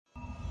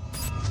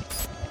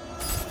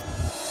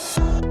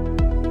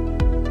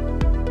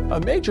A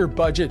major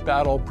budget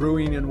battle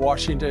brewing in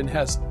Washington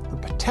has the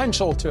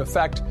potential to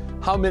affect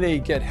how many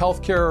get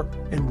health care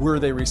and where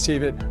they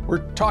receive it. We're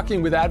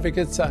talking with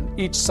advocates on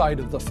each side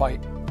of the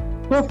fight.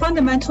 Well,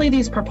 fundamentally,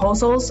 these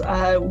proposals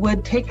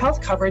would take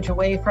health coverage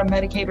away from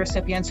Medicaid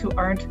recipients who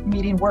aren't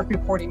meeting work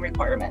reporting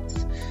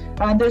requirements.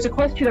 There's a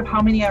question of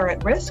how many are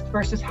at risk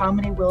versus how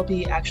many will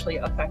be actually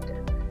affected.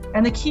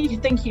 And the key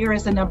thing here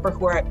is the number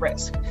who are at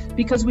risk,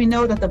 because we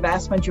know that the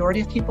vast majority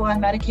of people on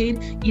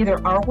Medicaid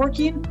either are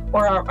working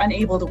or are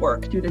unable to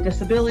work due to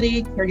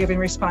disability, caregiving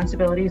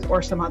responsibilities,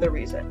 or some other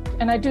reason.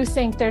 And I do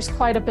think there's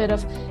quite a bit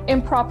of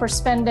improper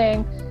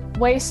spending,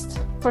 waste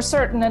for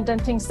certain, and then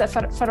things that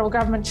federal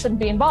government shouldn't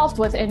be involved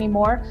with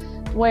anymore,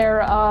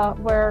 where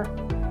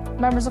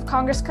members of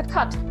Congress could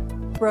cut.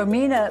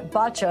 Romina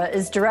Boccia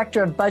is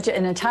Director of Budget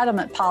and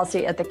Entitlement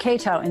Policy at the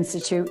Cato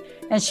Institute,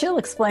 and she'll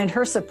explain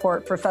her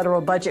support for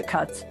federal budget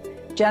cuts.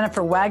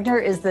 Jennifer Wagner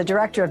is the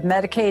Director of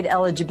Medicaid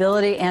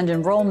Eligibility and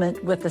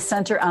Enrollment with the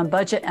Center on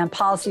Budget and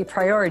Policy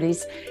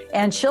Priorities,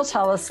 and she'll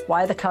tell us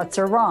why the cuts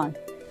are wrong.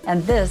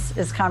 And this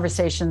is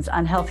Conversations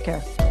on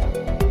Healthcare.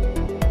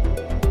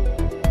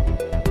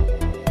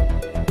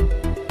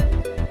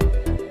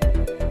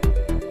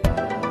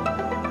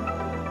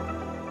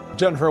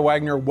 Jennifer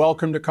Wagner,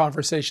 welcome to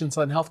Conversations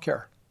on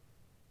Healthcare.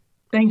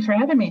 Thanks for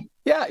having me.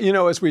 Yeah,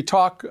 as we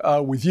talk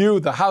with you,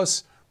 the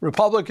House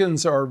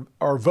Republicans are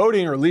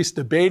voting, or at least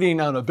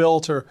debating, on a bill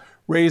to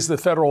raise the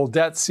federal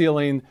debt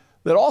ceiling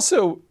that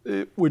also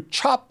would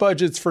chop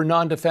budgets for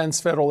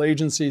non-defense federal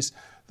agencies.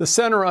 The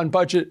Center on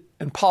Budget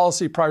and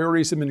Policy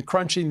Priorities have been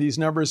crunching these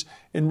numbers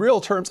in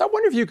real terms. I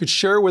wonder if you could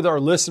share with our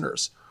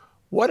listeners,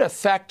 what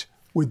effect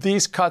would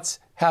these cuts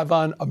have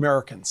on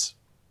Americans?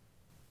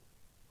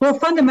 Well,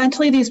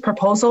 fundamentally, these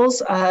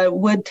proposals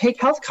would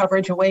take health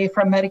coverage away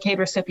from Medicaid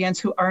recipients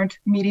who aren't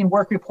meeting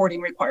work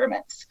reporting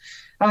requirements.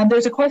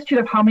 There's a question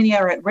of how many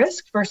are at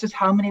risk versus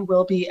how many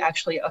will be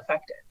actually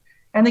affected.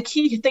 And the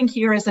key thing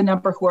here is the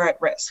number who are at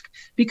risk,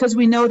 because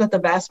we know that the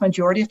vast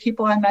majority of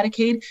people on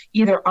Medicaid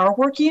either are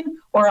working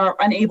or are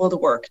unable to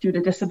work due to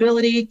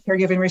disability,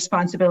 caregiving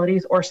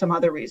responsibilities, or some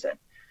other reason.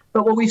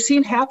 But what we've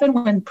seen happen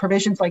when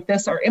provisions like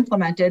this are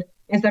implemented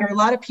is there are a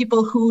lot of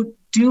people who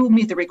do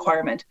meet the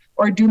requirement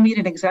or do meet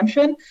an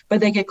exemption, but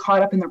they get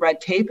caught up in the red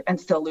tape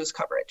and still lose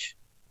coverage.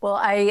 Well,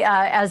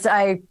 as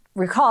I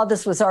recall,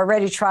 this was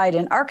already tried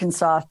in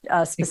Arkansas,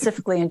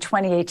 specifically in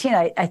 2018.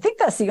 I think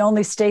that's the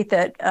only state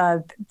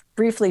that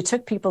briefly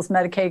took people's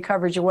Medicaid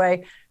coverage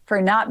away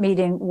for not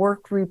meeting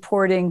work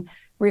reporting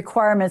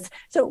requirements.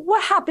 So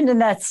what happened in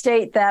that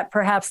state that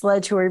perhaps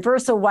led to a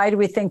reversal? Why do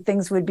we think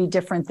things would be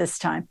different this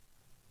time?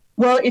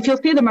 Well, if you'll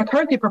see, the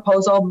McCarthy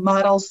proposal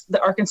models the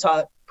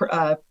Arkansas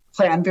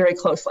plan very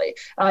closely.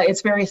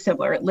 It's very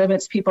similar. It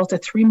limits people to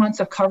 3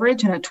 months of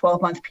coverage in a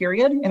 12-month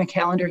period in a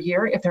calendar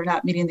year if they're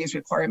not meeting these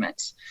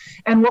requirements.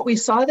 And what we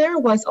saw there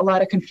was a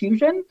lot of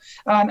confusion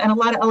and a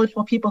lot of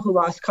eligible people who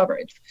lost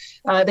coverage.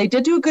 They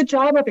did do a good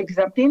job of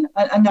exempting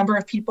a number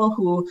of people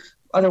who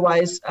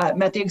otherwise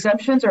met the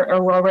exemptions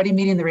or were already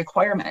meeting the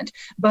requirement.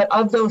 But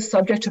of those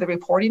subject to the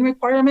reporting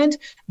requirement,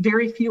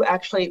 very few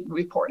actually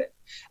reported.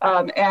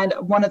 And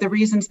one of the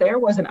reasons there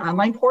was an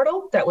online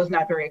portal that was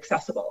not very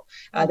accessible.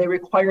 They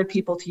required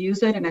people to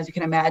use it. And as you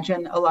can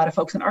imagine, a lot of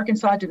folks in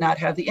Arkansas did not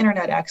have the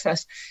internet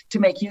access to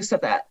make use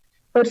of that.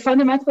 But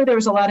fundamentally, there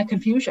was a lot of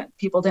confusion.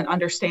 People didn't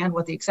understand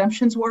what the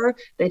exemptions were.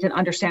 They didn't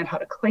understand how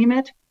to claim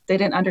it. They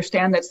didn't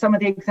understand that some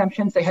of the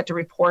exemptions they had to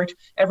report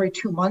every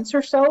 2 months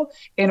or so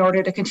in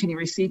order to continue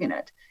receiving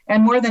it.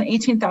 And more than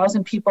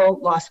 18,000 people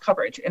lost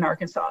coverage in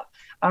Arkansas.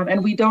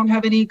 And we don't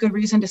have any good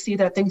reason to see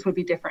that things would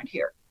be different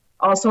here.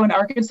 Also in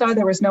Arkansas,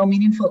 there was no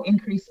meaningful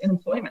increase in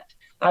employment.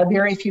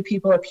 Very few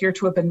people appear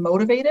to have been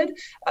motivated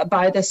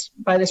by this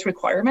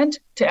requirement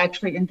to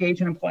actually engage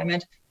in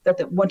employment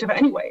that wouldn't have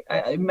anyway.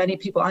 Many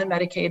people on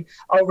Medicaid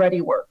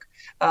already work.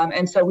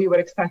 And so we would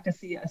expect to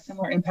see a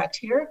similar impact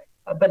here,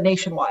 but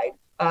nationwide,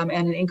 and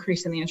an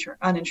increase in the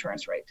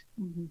uninsurance rate.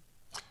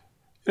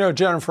 Mm-hmm.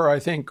 Jennifer, I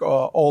think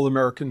all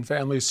American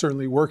families,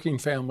 certainly working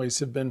families,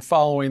 have been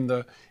following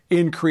the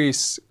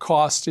increased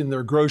cost in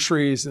their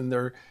groceries and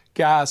their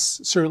gas,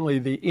 certainly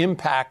the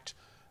impact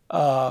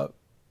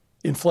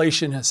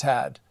inflation has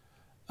had.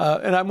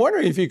 And I'm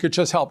wondering if you could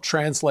just help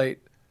translate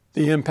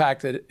the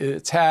impact that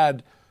it's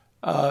had.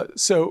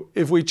 So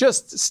if we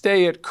just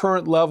stay at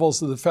current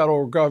levels of the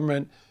federal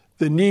government,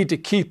 the need to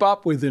keep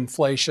up with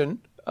inflation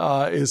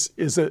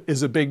is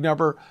a big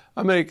number.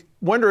 I'm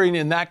wondering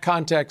in that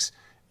context,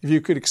 if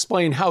you could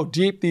explain how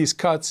deep these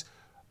cuts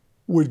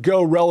would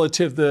go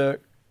relative to the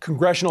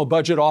Congressional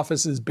Budget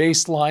Office's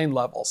baseline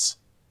levels.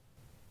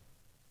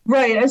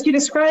 Right. As you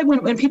described,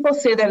 when people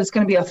say that it's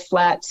going to be a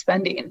flat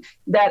spending,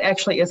 that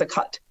actually is a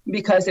cut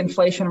because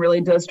inflation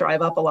really does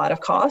drive up a lot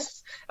of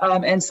costs.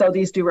 And so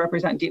these do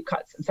represent deep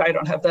cuts. And so I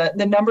don't have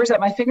the numbers at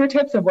my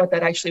fingertips of what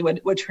that actually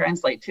would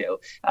translate to,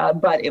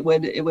 but it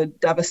would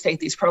devastate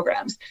these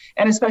programs.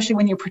 And especially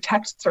when you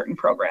protect certain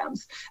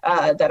programs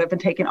that have been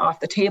taken off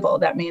the table,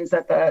 that means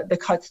that the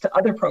cuts to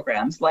other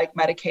programs like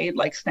Medicaid,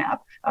 like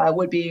SNAP,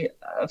 would be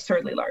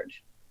absurdly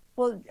large.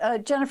 Well,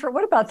 Jennifer,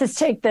 what about this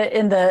take that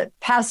in the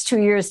past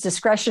 2 years,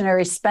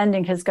 discretionary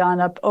spending has gone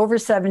up over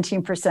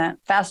 17%,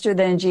 faster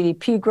than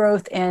GDP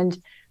growth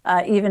and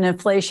even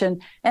inflation,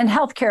 and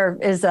healthcare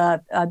is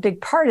a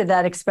big part of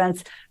that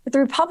expense. But the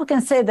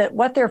Republicans say that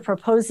what they're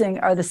proposing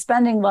are the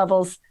spending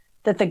levels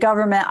that the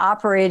government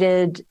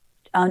operated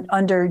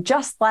under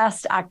just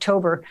last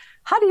October.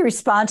 How do you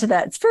respond to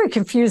that? It's very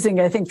confusing,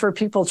 I think, for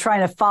people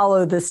trying to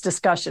follow this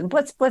discussion.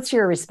 What's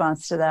your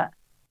response to that?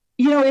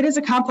 It is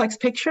a complex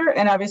picture,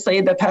 and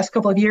obviously the past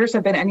couple of years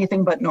have been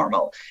anything but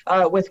normal.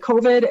 With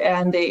COVID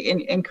and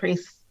the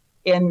increase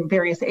in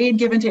various aid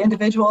given to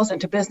individuals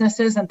and to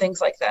businesses and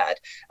things like that.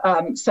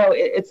 So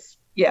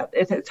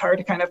it's hard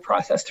to kind of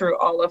process through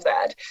all of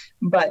that.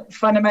 But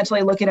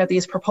fundamentally, looking at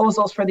these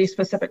proposals for these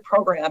specific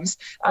programs,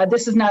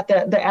 this is not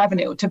the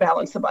avenue to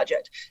balance the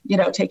budget.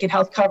 Taking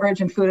health coverage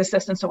and food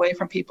assistance away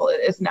from people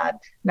is not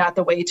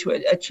the way to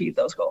achieve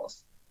those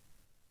goals.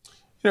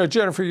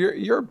 Jennifer,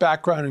 your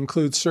background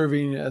includes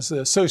serving as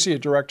the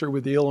Associate Director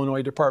with the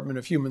Illinois Department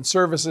of Human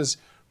Services.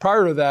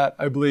 Prior to that,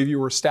 I believe you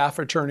were staff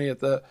attorney at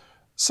the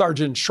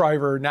Sargent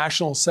Shriver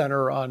National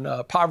Center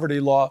on Poverty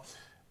Law.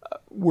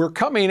 We're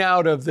coming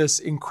out of this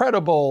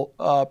incredible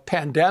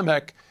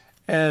pandemic,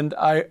 and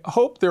I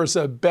hope there's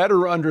a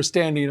better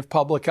understanding of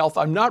public health.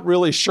 I'm not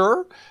really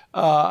sure.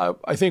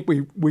 I think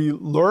we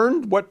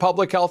learned what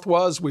public health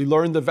was. We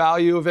learned the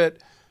value of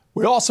it.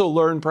 We also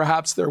learned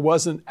perhaps there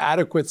wasn't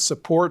adequate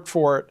support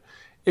for it.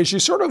 As you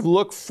sort of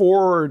look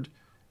forward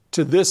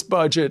to this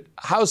budget,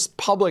 how's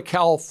public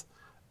health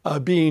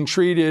being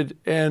treated,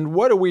 and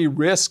what do we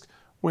risk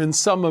when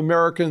some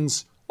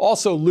Americans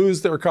also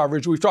lose their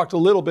coverage? We've talked a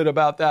little bit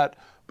about that,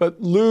 but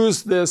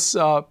lose this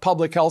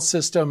public health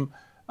system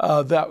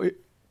that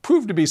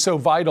proved to be so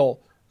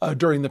vital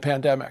during the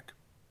pandemic.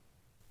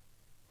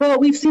 Well,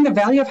 we've seen the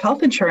value of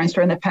health insurance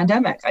during the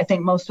pandemic. I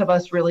think most of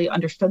us really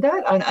understood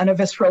that on a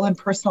visceral and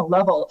personal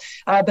level,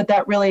 but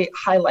that really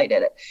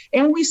highlighted it.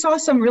 And we saw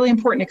some really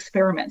important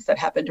experiments that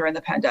happened during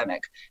the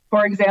pandemic.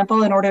 For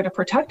example, in order to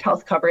protect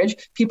health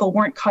coverage, people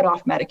weren't cut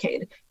off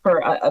Medicaid for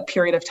a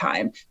period of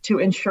time to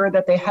ensure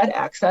that they had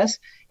access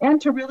and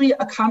to really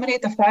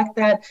accommodate the fact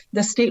that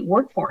the state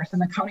workforce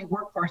and the county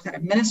workforce that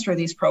administer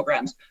these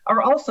programs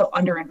are also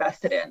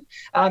underinvested in.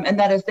 And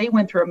that as they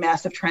went through a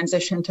massive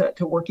transition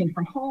to working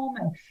from home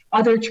and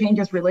other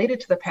changes related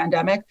to the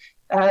pandemic,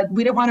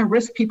 we didn't want to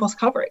risk people's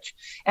coverage.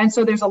 And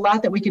so there's a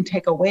lot that we can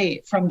take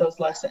away from those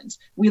lessons.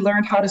 We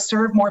learned how to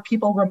serve more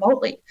people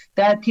remotely,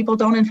 that people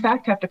don't in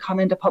fact have to come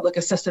into public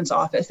assistance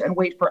office and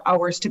wait for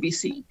hours to be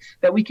seen,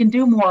 that we can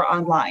do more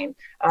online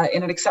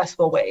in an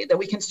accessible way, that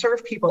we can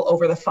serve people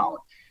over the phone.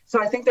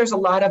 So I think there's a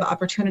lot of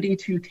opportunity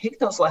to take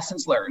those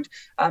lessons learned,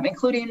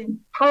 including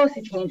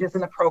policy changes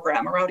in the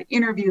program around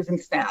interviews in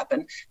SNAP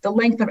and the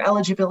length of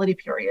eligibility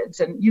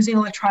periods and using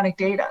electronic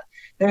data.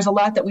 There's a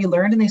lot that we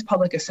learned in these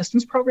public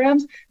assistance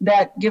programs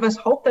that give us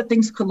hope that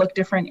things could look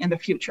different in the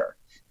future.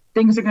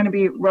 Things are going to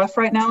be rough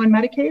right now in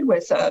Medicaid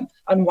with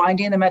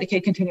unwinding the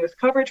Medicaid continuous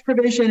coverage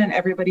provision and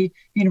everybody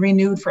being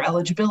renewed for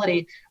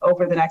eligibility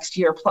over the next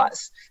year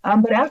plus.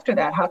 But after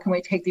that, how can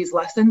we take these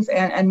lessons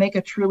and make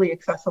a truly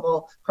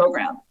accessible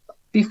program?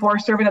 Before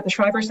serving at the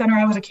Shriver Center,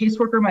 I was a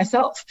caseworker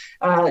myself,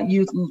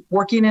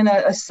 working in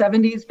a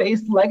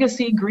 70s-based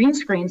legacy green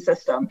screen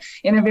system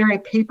in a very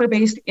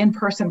paper-based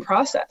in-person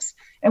process.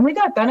 And we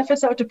got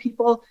benefits out to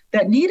people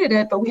that needed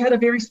it, but we had a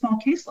very small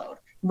caseload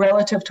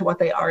relative to what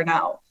they are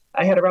now.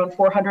 I had around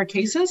 400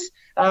 cases.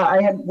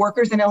 I had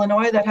workers in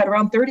Illinois that had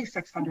around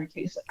 3,600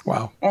 cases.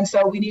 Wow. And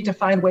so we need to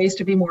find ways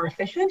to be more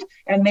efficient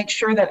and make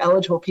sure that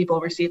eligible people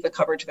receive the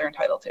coverage they're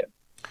entitled to.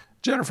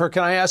 Jennifer,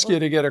 can I ask you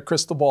to get a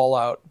crystal ball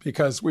out?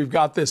 Because we've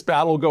got this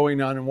battle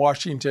going on in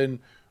Washington.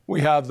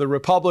 We have the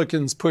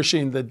Republicans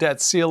pushing the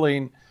debt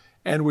ceiling,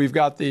 and we've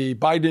got the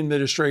Biden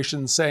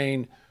administration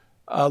saying,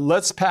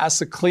 let's pass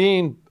a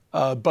clean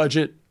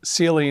budget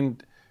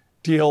ceiling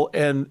deal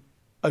and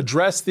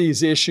address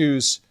these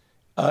issues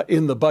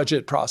in the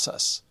budget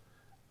process.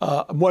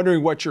 I'm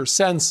wondering what your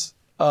sense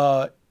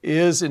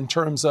is in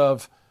terms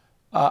of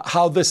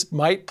how this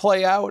might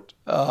play out.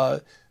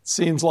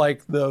 Seems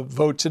like the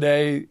vote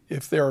today,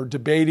 if they're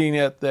debating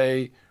it,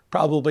 they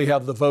probably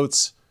have the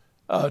votes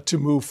to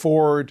move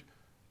forward.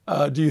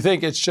 Do you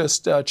think it's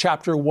just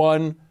chapter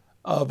one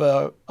of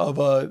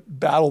a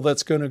battle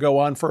that's going to go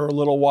on for a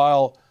little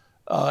while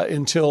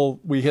until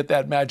we hit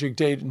that magic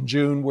date in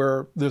June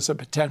where there's a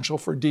potential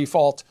for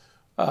default?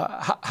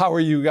 How are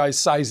you guys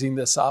sizing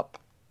this up?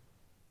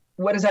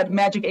 What is that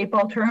magic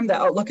 8-ball term? The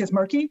outlook is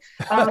murky.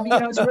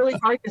 It's really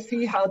hard to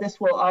see how this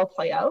will all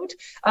play out.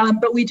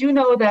 But we do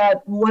know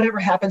that whatever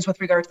happens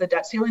with regard to the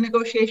debt ceiling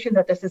negotiation,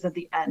 that this isn't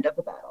the end of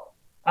the battle.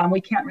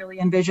 We can't really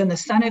envision the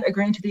Senate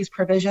agreeing to these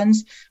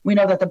provisions. We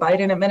know that the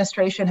Biden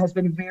administration has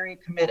been very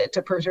committed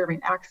to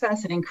preserving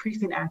access and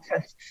increasing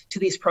access to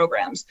these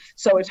programs.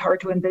 So it's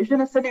hard to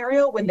envision a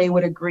scenario when they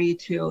would agree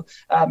to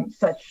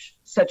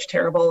such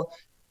terrible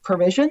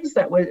provisions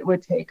that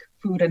would take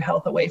food and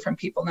health away from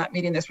people not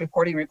meeting this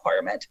reporting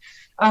requirement.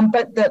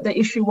 But the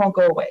issue won't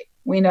go away.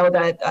 We know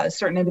that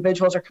certain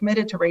individuals are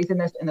committed to raising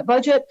this in the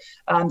budget.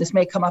 This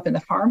may come up in the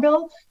Farm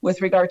Bill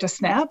with regard to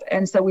SNAP,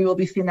 and so we will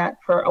be seeing that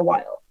for a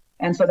while.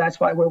 And so that's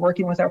why we're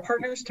working with our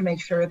partners to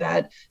make sure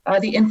that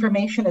the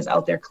information is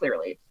out there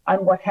clearly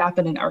on what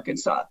happened in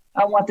Arkansas,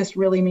 on what this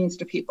really means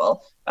to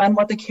people, on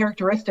what the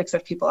characteristics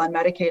of people on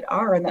Medicaid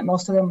are, and that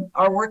most of them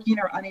are working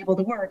or unable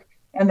to work.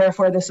 And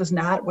therefore, this is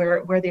not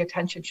where the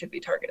attention should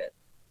be targeted.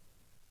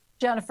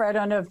 Jennifer, I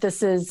don't know if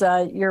this is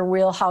your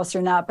wheelhouse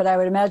or not, but I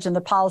would imagine the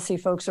policy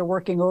folks are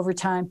working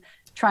overtime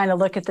trying to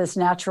look at this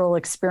natural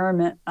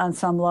experiment on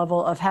some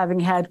level of having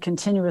had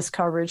continuous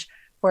coverage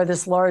for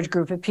this large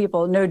group of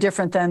people, no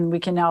different than we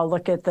can now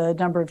look at the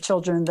number of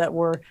children that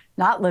were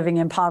not living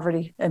in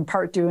poverty, in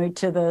part due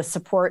to the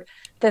support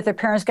that their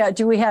parents got.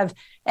 Do we have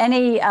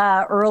any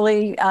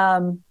early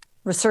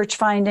research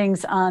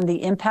findings on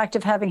the impact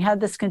of having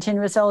had this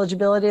continuous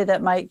eligibility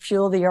that might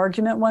fuel the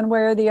argument one way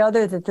or the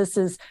other that this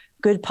is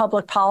good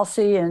public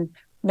policy and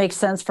makes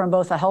sense from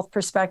both a health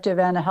perspective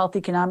and a health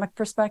economic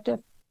perspective?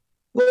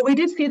 Well, we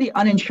did see the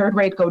uninsured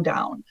rate go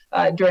down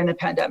during the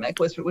pandemic,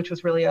 which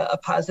was really a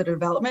positive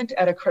development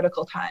at a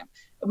critical time.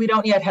 We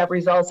don't yet have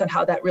results on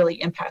how that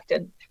really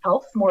impacted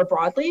health more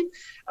broadly.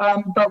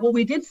 But what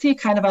we did see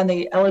kind of on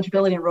the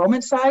eligibility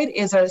enrollment side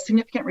is a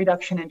significant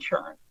reduction in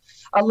churn.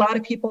 A lot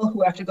of people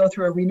who have to go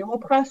through a renewal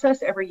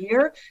process every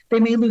year, they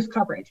may lose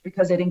coverage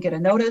because they didn't get a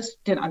notice,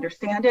 didn't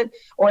understand it,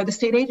 or the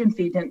state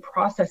agency didn't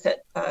process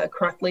it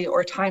correctly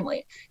or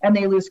timely, and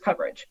they lose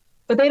coverage.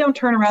 But they don't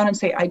turn around and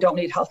say, I don't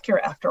need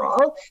healthcare after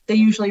all. They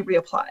usually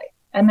reapply.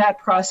 And that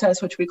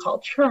process, which we call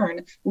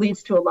churn,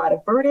 leads to a lot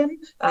of burden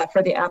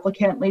for the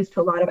applicant, leads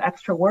to a lot of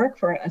extra work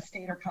for a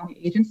state or county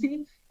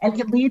agency, and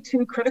can lead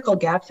to critical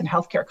gaps in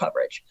healthcare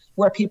coverage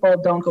where people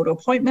don't go to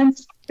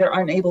appointments, they're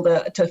unable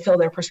to fill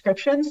their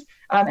prescriptions,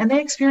 and they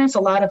experience a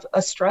lot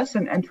of stress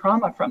and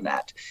trauma from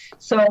that.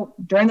 So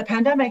during the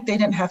pandemic, they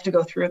didn't have to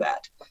go through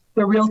that.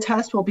 The real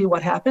test will be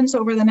what happens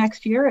over the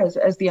next year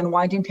as the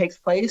unwinding takes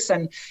place.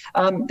 And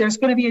there's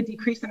going to be a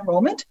decrease in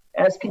enrollment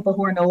as people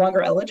who are no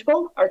longer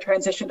eligible are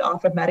transitioned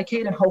off of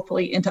Medicaid and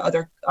hopefully into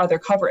other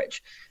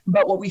coverage.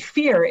 But what we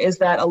fear is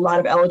that a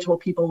lot of eligible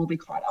people will be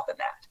caught up in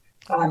that.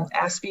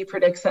 ASPE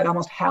predicts that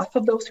almost half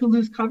of those who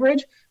lose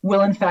coverage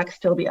will in fact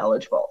still be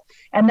eligible.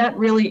 And that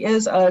really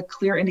is a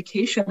clear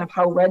indication of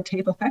how red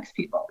tape affects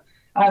people.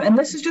 And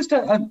this is just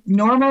a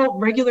normal,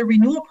 regular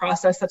renewal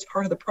process that's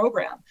part of the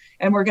program.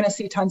 And we're going to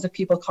see tons of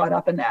people caught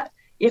up in that.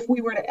 If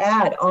we were to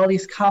add all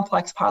these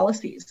complex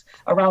policies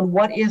around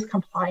what is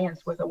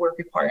compliance with a work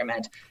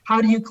requirement, how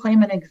do you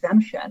claim an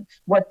exemption,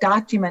 what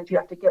document do you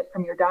have to get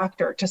from your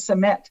doctor to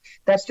submit,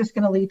 that's just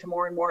going to lead to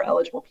more and more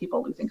eligible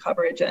people losing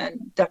coverage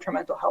and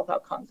detrimental health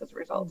outcomes as a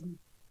result.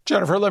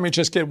 Jennifer, let me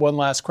just get one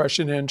last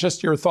question in.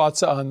 Just your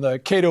thoughts on the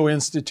Cato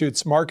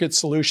Institute's market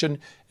solution,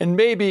 and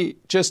maybe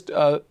just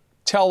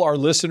tell our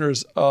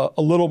listeners a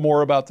little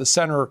more about the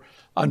Center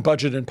on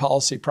Budget and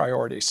Policy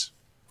Priorities.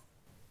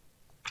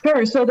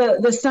 Sure. So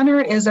the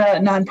Center is a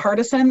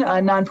nonpartisan,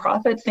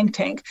 nonprofit think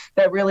tank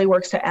that really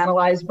works to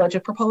analyze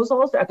budget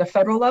proposals at the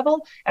federal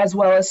level, as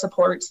well as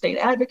support state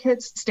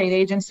advocates, state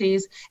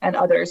agencies, and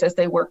others as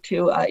they work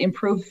to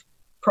improve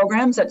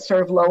programs that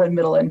serve low and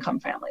middle income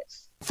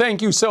families.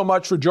 Thank you so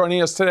much for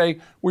joining us today.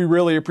 We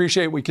really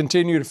appreciate it. We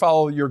continue to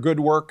follow your good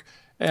work,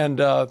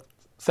 and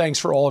thanks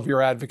for all of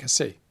your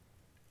advocacy.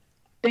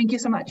 Thank you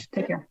so much.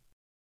 Take care.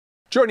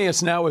 Joining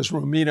us now is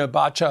Romina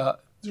Boccia,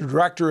 the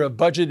Director of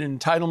Budget and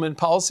Entitlement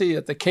Policy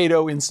at the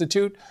Cato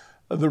Institute.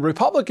 The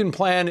Republican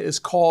plan is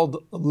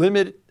called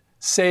Limit,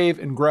 Save,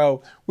 and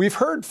Grow. We've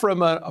heard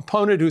from an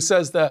opponent who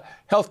says the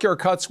healthcare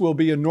cuts will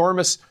be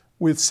enormous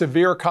with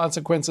severe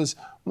consequences.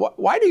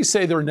 Why do you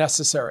say they're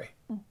necessary?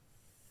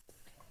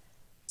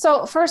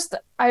 So first,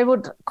 I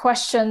would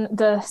question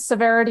the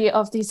severity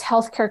of these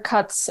healthcare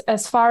cuts.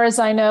 As far as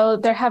I know,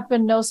 there have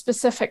been no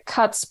specific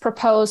cuts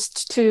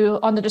proposed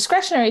on the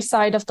discretionary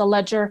side of the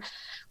ledger.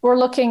 We're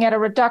looking at a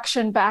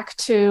reduction back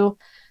to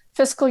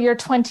fiscal year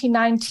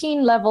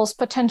 2019 levels,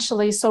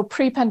 potentially, so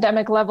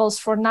pre-pandemic levels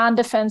for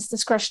non-defense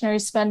discretionary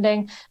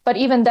spending, but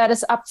even that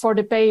is up for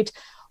debate.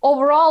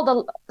 Overall,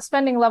 the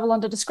spending level on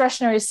the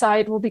discretionary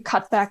side will be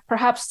cut back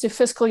perhaps to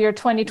fiscal year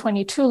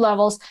 2022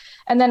 levels.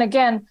 And then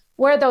again,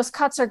 where those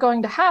cuts are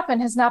going to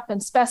happen has not been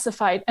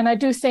specified. And I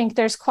do think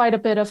there's quite a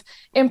bit of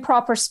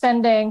improper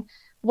spending,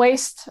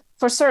 waste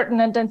for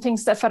certain, and then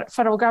things that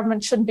federal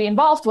government shouldn't be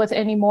involved with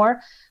anymore,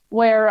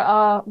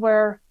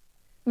 where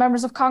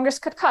members of Congress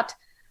could cut.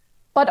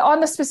 But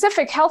on the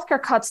specific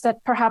healthcare cuts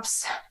that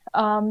perhaps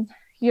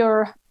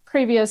your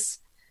previous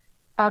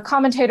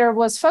commentator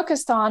was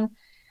focused on,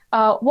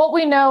 what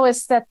we know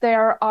is that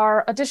there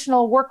are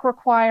additional work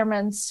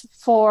requirements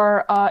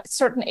for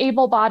certain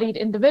able-bodied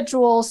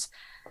individuals.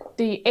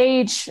 The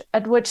age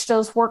at which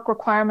those work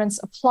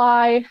requirements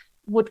apply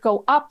would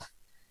go up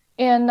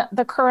in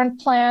the current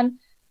plan.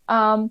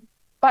 But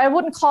I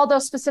wouldn't call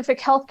those specific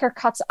healthcare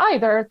cuts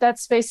either.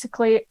 That's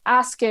basically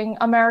asking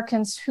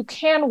Americans who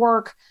can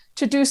work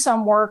to do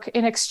some work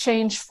in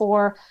exchange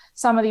for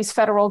some of these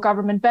federal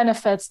government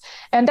benefits.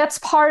 And that's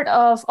part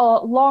of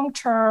a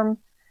long-term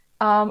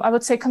I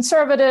would say,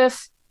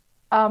 conservative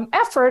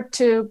effort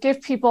to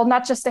give people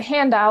not just a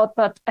handout,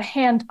 but a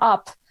hand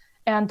up.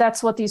 And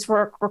that's what these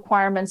work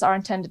requirements are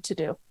intended to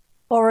do.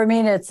 Well,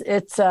 Romina,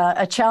 it's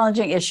a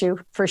challenging issue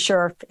for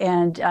sure.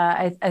 And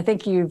I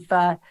think you've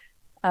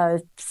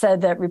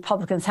said that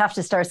Republicans have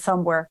to start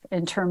somewhere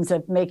in terms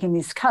of making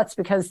these cuts,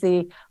 because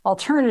the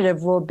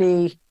alternative will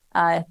be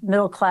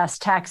middle-class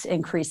tax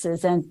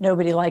increases, and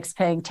nobody likes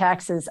paying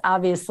taxes,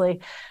 obviously.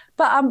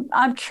 But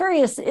I'm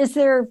curious, is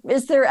there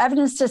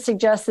evidence to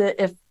suggest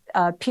that if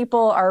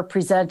people are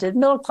presented,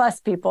 middle-class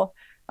people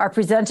are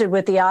presented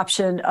with the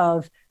option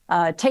of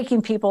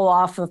taking people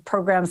off of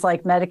programs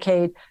like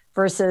Medicaid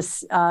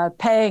versus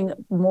paying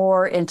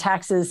more in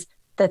taxes,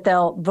 that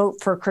they'll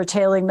vote for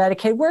curtailing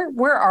Medicaid?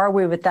 Where are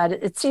we with that?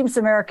 It seems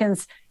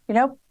Americans,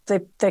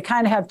 they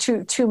kind of have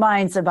two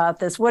minds about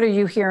this. What are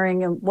you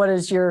hearing, and what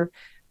does your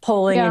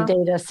polling and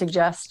data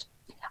suggest?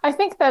 I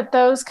think that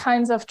those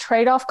kinds of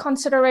trade-off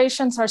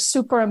considerations are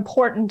super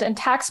important, and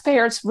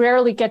taxpayers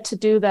rarely get to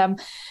do them.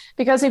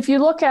 Because if you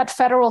look at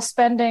federal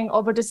spending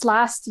over this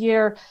last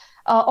year,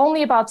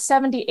 only about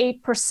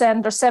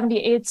 78% or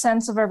 78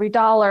 cents of every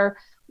dollar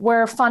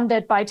were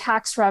funded by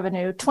tax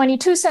revenue.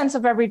 22 cents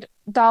of every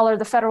dollar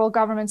the federal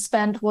government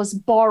spent was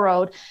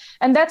borrowed.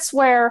 And that's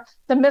where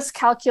the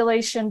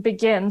miscalculation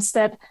begins,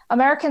 that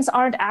Americans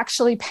aren't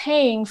actually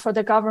paying for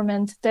the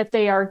government that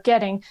they are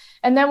getting.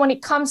 And then when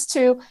it comes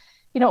to,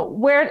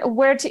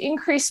 where to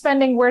increase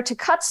spending, where to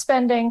cut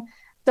spending,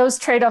 those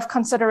trade-off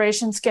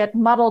considerations get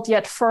muddled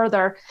yet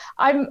further.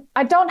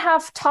 I don't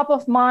have top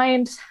of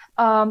mind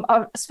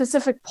a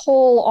specific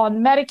poll on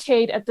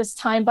Medicaid at this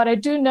time, but I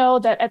do know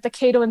that at the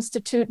Cato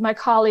Institute, my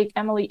colleague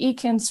Emily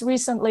Eakins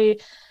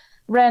recently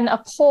ran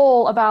a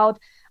poll about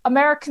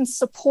American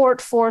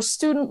support for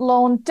student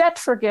loan debt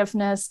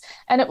forgiveness.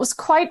 And it was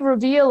quite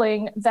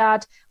revealing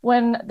that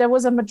when there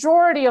was a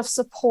majority of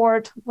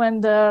support,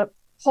 when the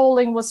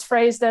polling was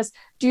phrased as,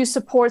 do you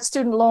support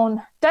student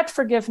loan debt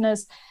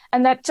forgiveness?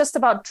 And that just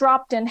about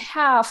dropped in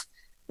half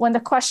when the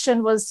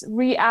question was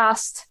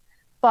re-asked,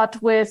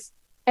 but with,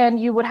 and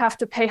you would have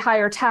to pay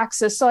higher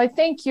taxes. So I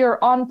think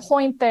you're on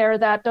point there,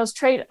 that those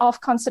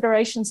trade-off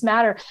considerations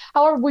matter.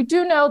 However, we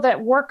do know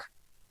that work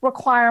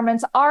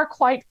requirements are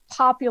quite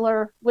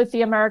popular with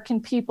the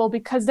American people,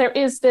 because there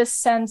is this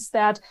sense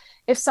that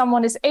if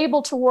someone is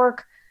able to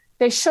work,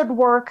 they should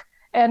work.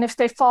 And if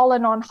they've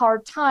fallen on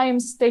hard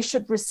times, they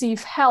should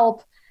receive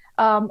help.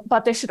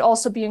 But they should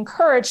also be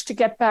encouraged to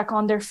get back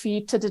on their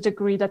feet to the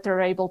degree that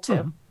they're able to.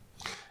 Mm-hmm.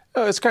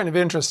 It's kind of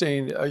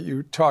interesting.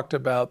 You talked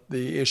about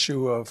the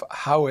issue of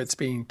how it's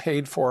being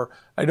paid for.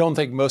 I don't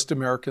think most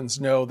Americans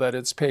know that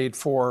it's paid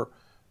for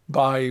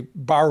by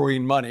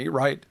borrowing money,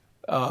 right?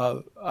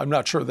 I'm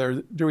not sure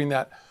they're doing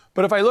that.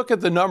 But if I look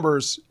at the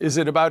numbers, is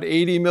it about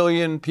 80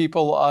 million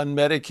people on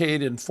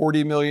Medicaid and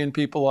 40 million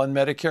people on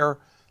Medicare?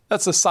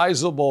 That's a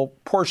sizable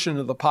portion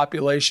of the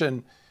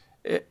population.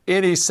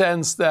 Any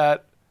sense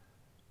that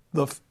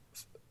the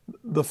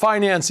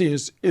financing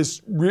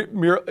is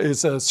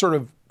a sort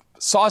of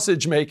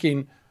sausage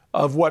making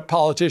of what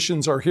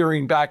politicians are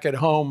hearing back at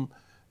home,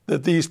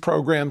 that these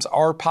programs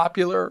are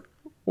popular?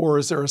 Or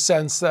is there a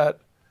sense that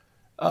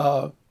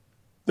I'm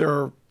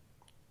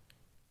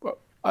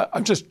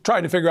just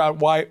trying to figure out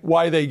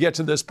why they get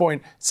to this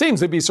point. It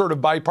seems to be sort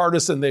of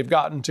bipartisan. They've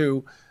gotten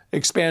to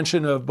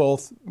expansion of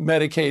both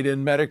Medicaid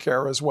and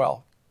Medicare as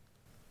well.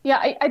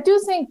 Yeah, I do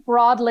think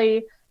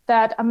broadly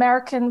that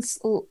Americans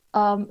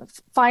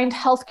find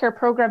healthcare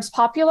programs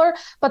popular,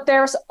 but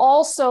there's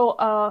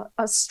also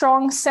a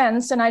strong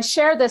sense, and I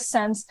share this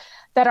sense,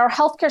 that our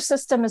healthcare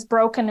system is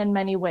broken in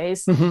many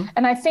ways. Mm-hmm.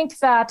 And I think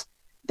that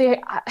the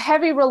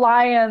heavy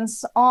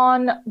reliance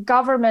on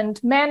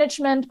government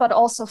management, but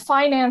also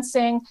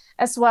financing,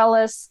 as well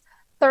as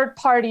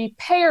third-party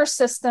payer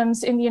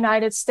systems in the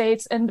United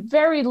States, and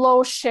very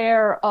low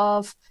share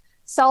of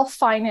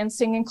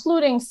self-financing,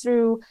 including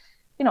through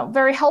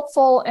very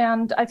helpful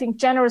and I think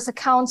generous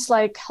accounts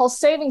like health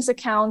savings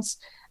accounts,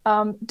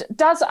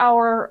 does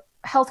our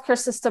healthcare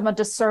system a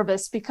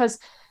disservice, because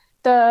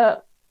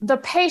the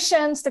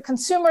patients, the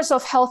consumers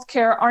of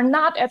healthcare, are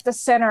not at the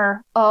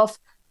center of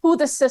who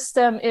the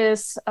system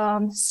is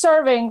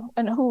serving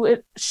and who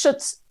it should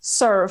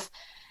serve.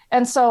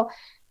 And so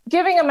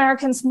giving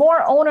Americans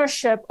more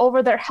ownership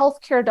over their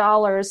healthcare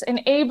dollars,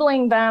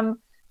 enabling them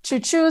to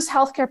choose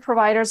healthcare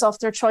providers of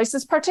their choice,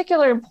 is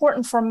particularly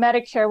important for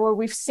Medicare, where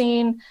we've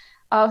seen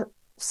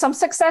some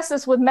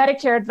successes with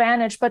Medicare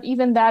Advantage, but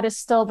even that is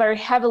still very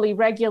heavily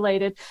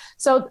regulated.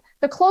 So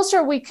the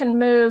closer we can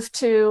move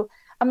to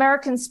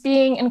Americans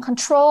being in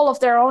control of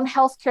their own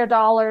healthcare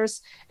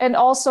dollars, and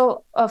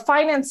also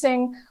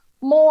financing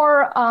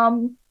more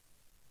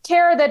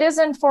care that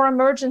isn't for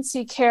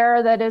emergency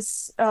care, that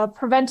is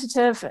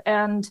preventative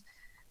and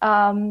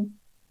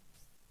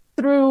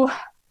through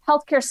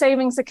healthcare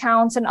savings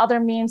accounts and other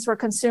means where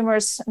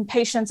consumers and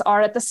patients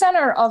are at the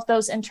center of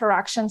those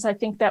interactions, I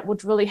think that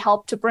would really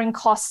help to bring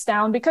costs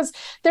down, because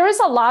there is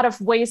a lot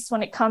of waste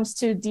when it comes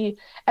to the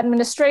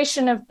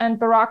administration and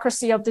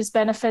bureaucracy of these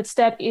benefits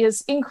that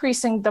is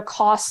increasing the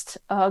cost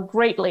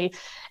greatly.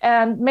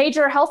 And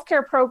major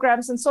healthcare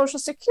programs and Social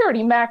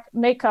Security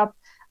make up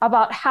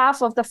about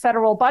half of the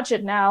federal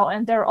budget now,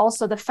 and they're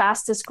also the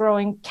fastest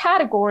growing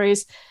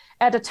categories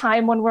at a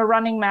time when we're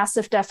running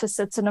massive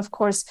deficits. And of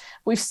course,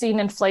 we've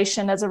seen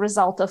inflation as a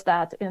result of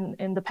that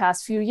in the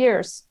past few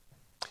years.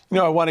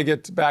 I want to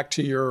get back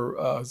to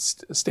your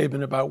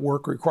statement about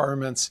work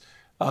requirements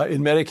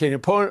in Medicaid.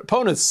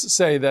 Opponents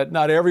say that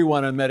not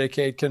everyone on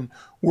Medicaid can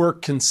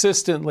work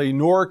consistently,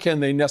 nor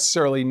can they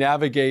necessarily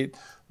navigate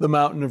the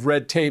mountain of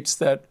red tapes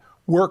that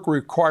work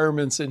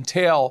requirements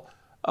entail.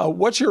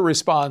 What's your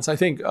response? I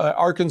think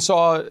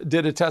Arkansas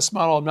did a test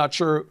model. I'm not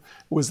sure it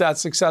was that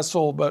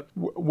successful, but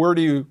where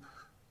do you,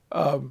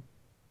 how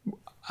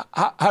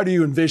do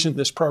you envision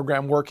this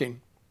program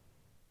working?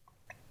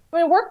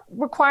 I mean, work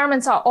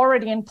requirements are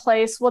already in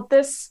place. What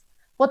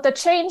the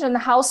change in the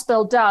House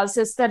bill does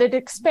is that it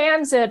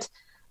expands it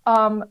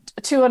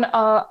to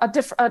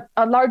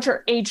a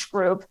larger age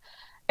group.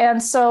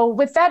 And so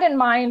with that in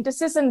mind,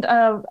 this isn't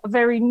a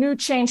very new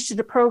change to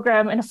the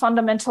program in a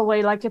fundamental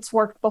way like it's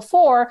worked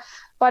before,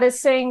 but it's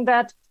saying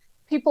that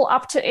people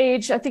up to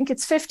age, I think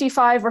it's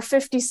 55 or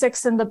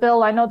 56 in the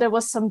bill, I know there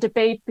was some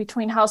debate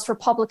between House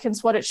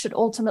Republicans what it should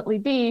ultimately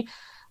be,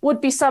 would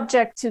be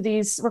subject to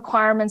these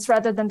requirements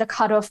rather than the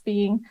cutoff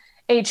being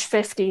age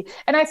 50.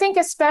 And I think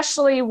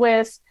especially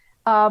with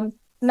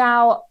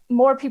now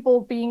more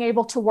people being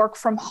able to work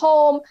from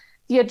home,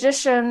 the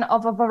addition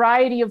of a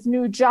variety of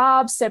new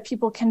jobs that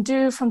people can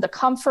do from the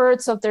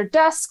comforts of their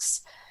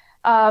desks,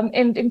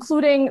 and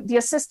including the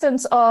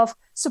assistance of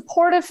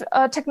supportive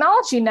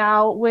technology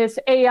now, with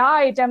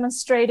AI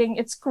demonstrating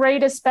its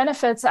greatest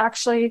benefits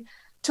actually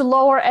to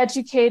lower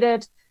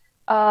educated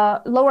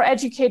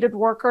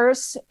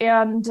workers,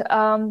 and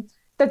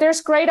that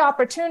there's great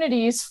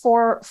opportunities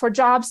for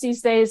jobs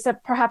these days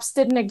that perhaps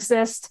didn't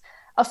exist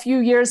a few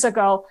years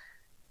ago.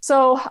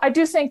 So I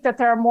do think that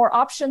there are more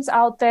options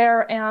out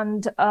there,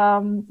 and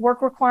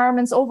work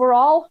requirements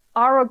overall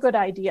are a good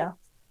idea.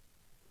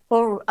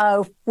 Well,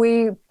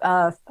 we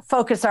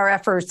focus our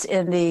efforts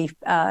in the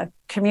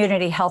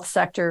community health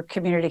sector,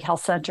 community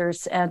health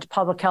centers, and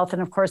public health.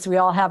 And of course, we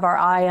all have our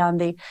eye on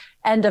the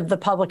end of the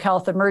public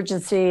health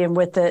emergency and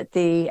with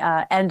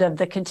the end of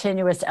the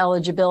continuous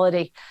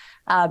eligibility.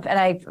 And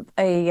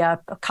a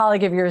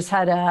colleague of yours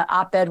had an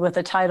op-ed with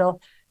the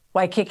title,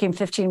 "Why Kicking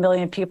 15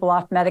 Million People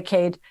Off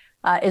Medicaid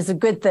is a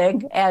Good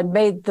Thing," and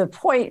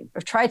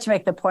tried to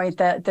make the point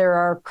that there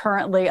are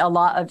currently a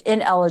lot of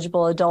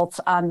ineligible adults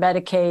on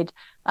Medicaid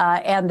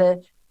and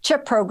the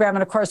CHIP program.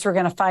 And of course, we're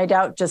going to find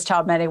out just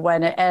how many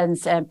when it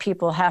ends and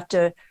people have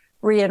to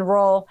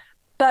re-enroll.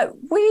 But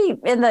we,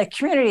 in the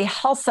community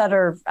health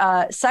center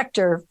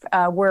sector,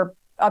 where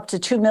up to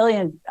 2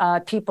 million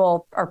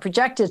people are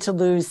projected to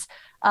lose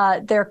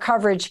their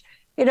coverage,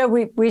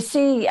 we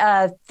see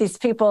these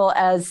people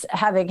as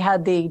having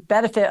had the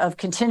benefit of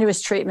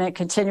continuous treatment,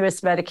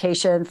 continuous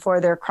medication for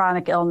their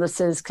chronic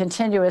illnesses,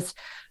 continuous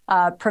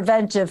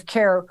preventive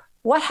care.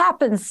 What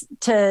happens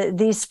to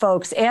these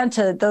folks and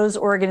to those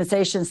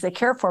organizations that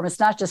care for them? It's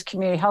not just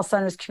community health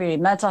centers,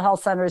 community mental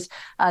health centers,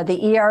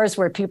 the ERs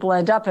where people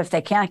end up if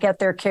they can't get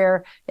their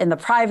care in the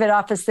private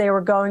office they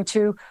were going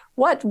to.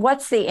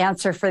 What's the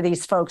answer for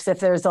these folks if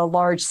there's a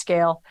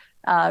large-scale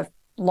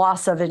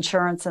loss of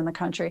insurance in the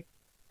country?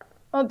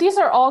 Well, these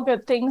are all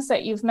good things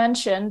that you've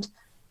mentioned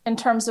in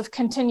terms of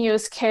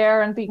continuous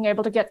care and being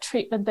able to get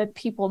treatment that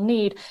people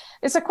need.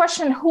 It's a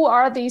question, who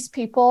are these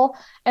people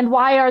and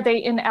why are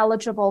they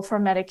ineligible for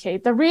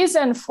Medicaid? The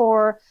reason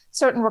for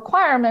certain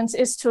requirements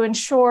is to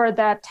ensure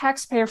that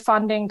taxpayer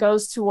funding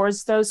goes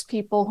towards those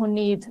people who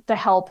need the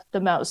help the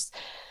most.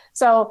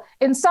 So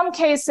in some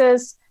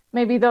cases,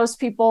 maybe those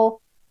people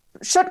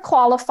should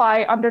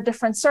qualify under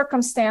different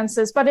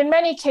circumstances, but in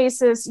many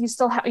cases,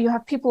 you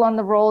have people on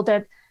the roll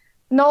that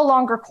no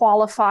longer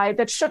qualify,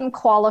 that shouldn't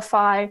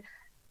qualify.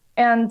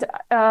 And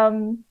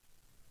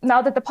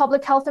now that the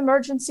public health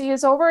emergency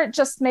is over, it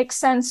just makes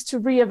sense to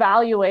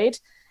reevaluate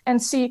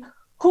and see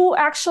who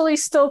actually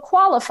still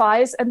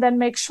qualifies, and then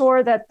make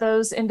sure that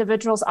those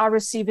individuals are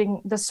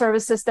receiving the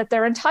services that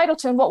they're entitled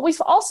to. And what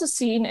we've also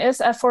seen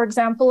is, for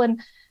example,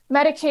 in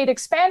Medicaid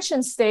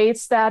expansion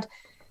states, that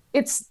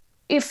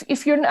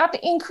if you're not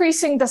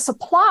increasing the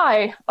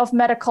supply of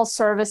medical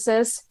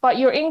services, but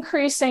you're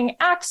increasing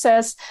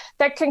access,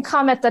 that can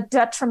come at the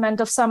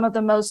detriment of some of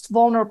the most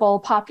vulnerable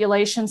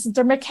populations.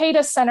 The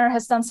Mercatus Center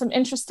has done some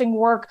interesting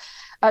work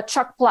with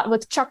Chuck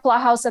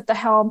Blahhouse at the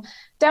helm,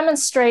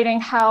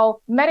 demonstrating how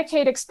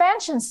Medicaid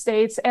expansion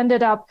states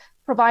ended up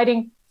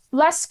providing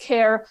less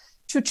care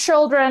to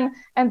children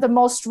and the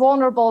most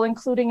vulnerable,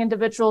 including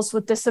individuals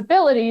with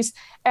disabilities,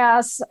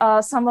 as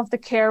some of the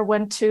care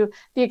went to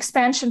the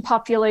expansion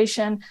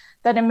population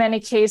that in many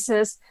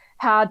cases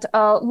had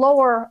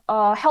lower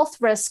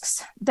health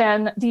risks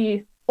than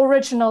the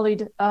originally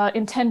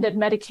intended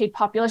Medicaid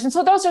population.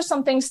 So those are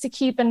some things to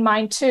keep in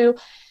mind too.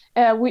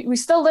 We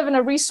still live in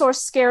a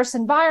resource scarce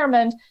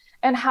environment,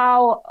 and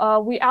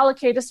how we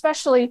allocate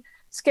especially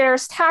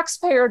scarce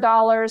taxpayer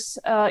dollars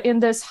in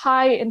this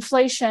high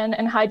inflation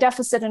and high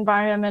deficit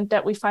environment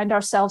that we find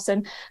ourselves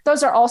in.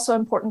 Those are also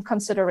important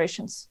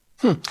considerations.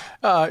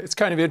 It's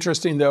kind of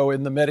interesting, though,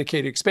 in the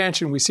Medicaid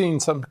expansion, we've seen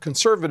some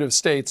conservative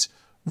states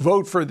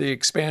vote for the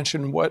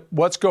expansion.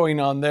 What's going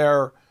on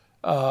there?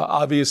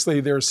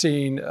 Obviously, they're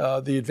seeing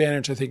the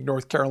advantage. I think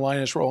North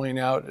Carolina is rolling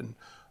out, and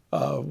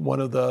one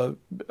of the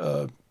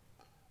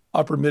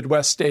upper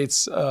Midwest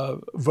states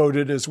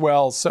voted as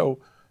well. So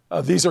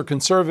these are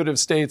conservative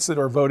states that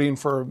are voting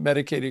for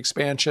Medicaid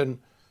expansion.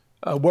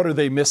 What are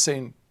they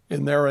missing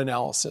in their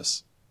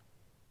analysis?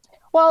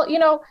 Well,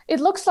 it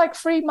looks like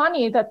free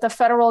money that the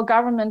federal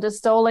government is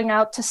doling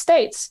out to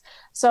states.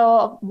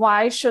 So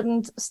why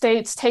shouldn't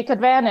states take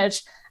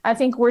advantage? I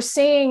think we're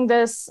seeing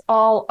this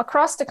all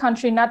across the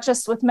country, not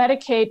just with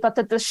Medicaid, but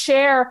that the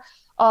share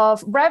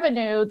of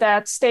revenue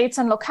that states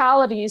and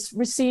localities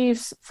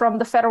receive from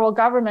the federal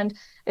government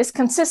is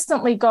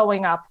consistently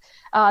going up.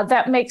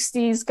 That makes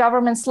these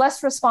governments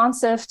less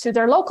responsive to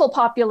their local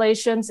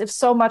populations if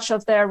so much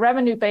of their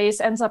revenue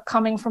base ends up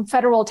coming from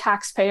federal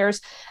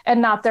taxpayers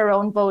and not their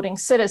own voting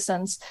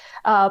citizens.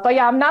 But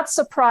yeah, I'm not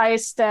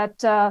surprised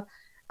that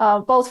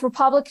both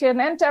Republican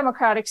and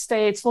Democratic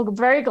states will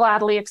very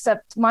gladly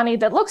accept money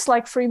that looks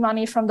like free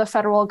money from the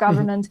federal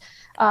government,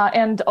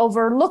 and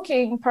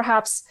overlooking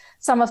perhaps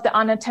some of the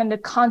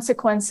unintended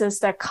consequences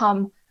that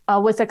come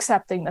with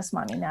accepting this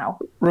money now.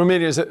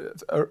 Romina, is it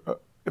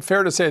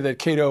fair to say that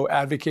Cato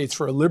advocates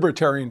for a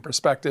libertarian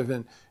perspective?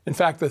 And in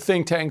fact, the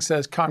think tank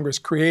says Congress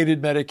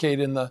created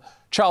Medicaid and the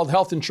child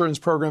health insurance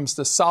programs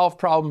to solve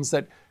problems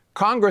that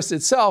Congress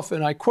itself,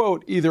 and I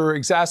quote, either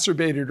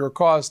exacerbated or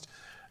caused.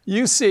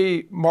 You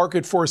see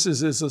market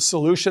forces as a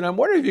solution. I'm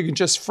wondering if you can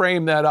just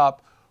frame that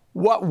up.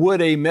 What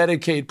would a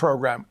Medicaid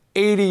program,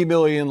 80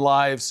 million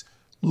lives,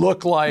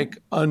 look like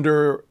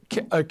under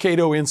a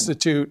Cato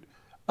Institute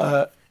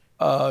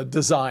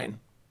design?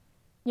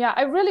 Yeah,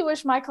 I really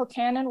wish Michael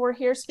Cannon were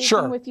here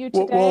speaking with you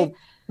today. We'll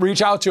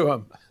reach out to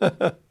him.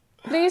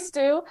 Please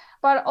do.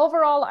 But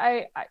overall,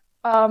 I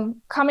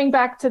coming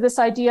back to this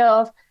idea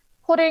of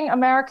putting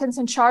Americans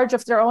in charge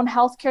of their own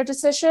healthcare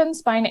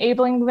decisions by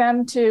enabling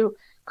them to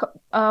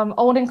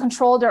own and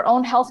control their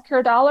own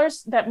healthcare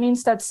dollars. That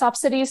means that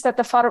subsidies that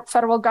the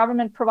federal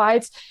government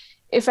provides,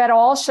 if at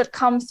all, should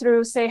come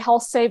through, say,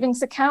 health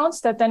savings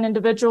accounts that then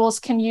individuals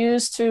can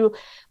use to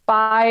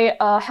buy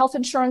health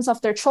insurance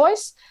of their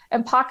choice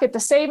and pocket the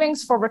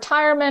savings for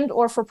retirement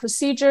or for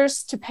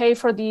procedures to pay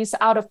for these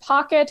out of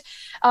pocket.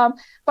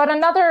 But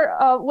another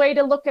way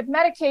to look at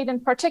Medicaid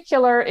in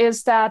particular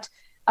is that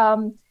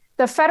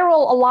the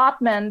federal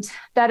allotment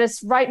that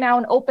is right now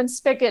an open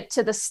spigot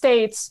to the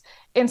states,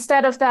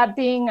 instead of that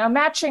being a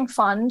matching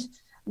fund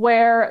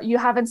where you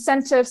have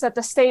incentives at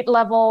the state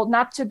level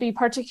not to be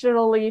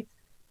particularly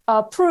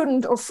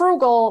prudent or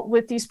frugal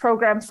with these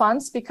program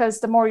funds,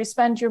 because the more you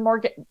spend,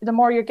 the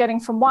more you're getting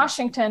from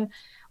Washington.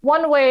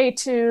 One way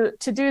to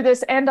do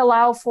this and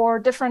allow for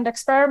different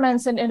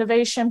experiments and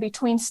innovation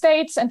between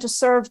states and to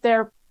serve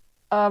their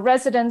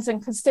residents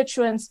and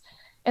constituents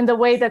in the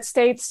way that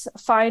states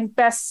find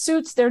best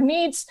suits their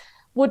needs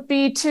would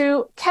be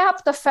to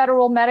cap the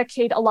federal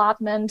Medicaid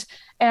allotment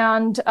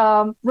and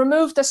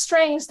remove the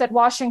strings that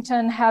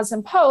Washington has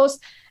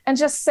imposed and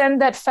just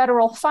send that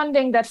federal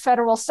funding, that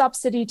federal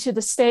subsidy to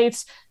the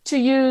states to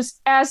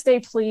use as they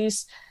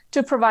please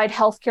to provide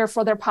healthcare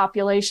for their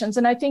populations.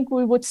 And I think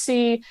we would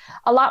see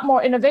a lot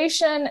more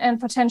innovation and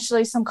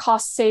potentially some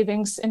cost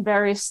savings in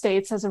various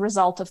states as a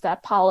result of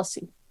that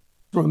policy.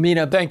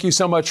 Romina, thank you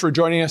so much for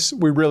joining us.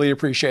 We really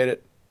appreciate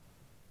it.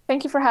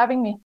 Thank you for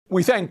having me.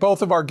 We thank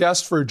both of our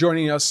guests for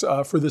joining us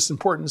for this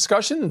important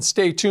discussion, and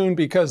stay tuned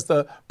because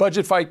the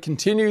budget fight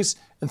continues.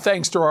 And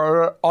thanks to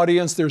our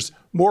audience, there's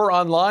more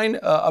online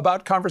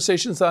about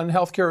conversations on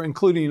healthcare,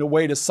 including a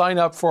way to sign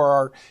up for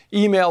our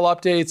email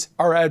updates.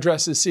 Our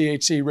address is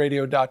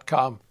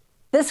chcradio.com.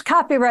 This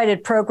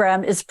copyrighted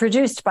program is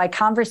produced by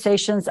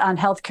Conversations on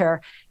Healthcare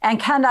and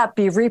cannot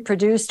be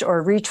reproduced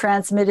or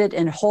retransmitted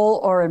in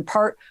whole or in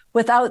part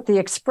without the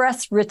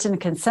express written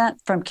consent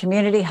from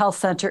Community Health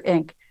Center,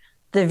 Inc.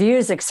 The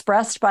views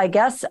expressed by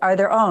guests are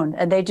their own,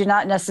 and they do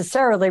not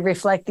necessarily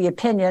reflect the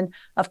opinion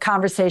of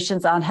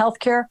Conversations on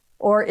Healthcare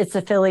or its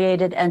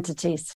affiliated entities.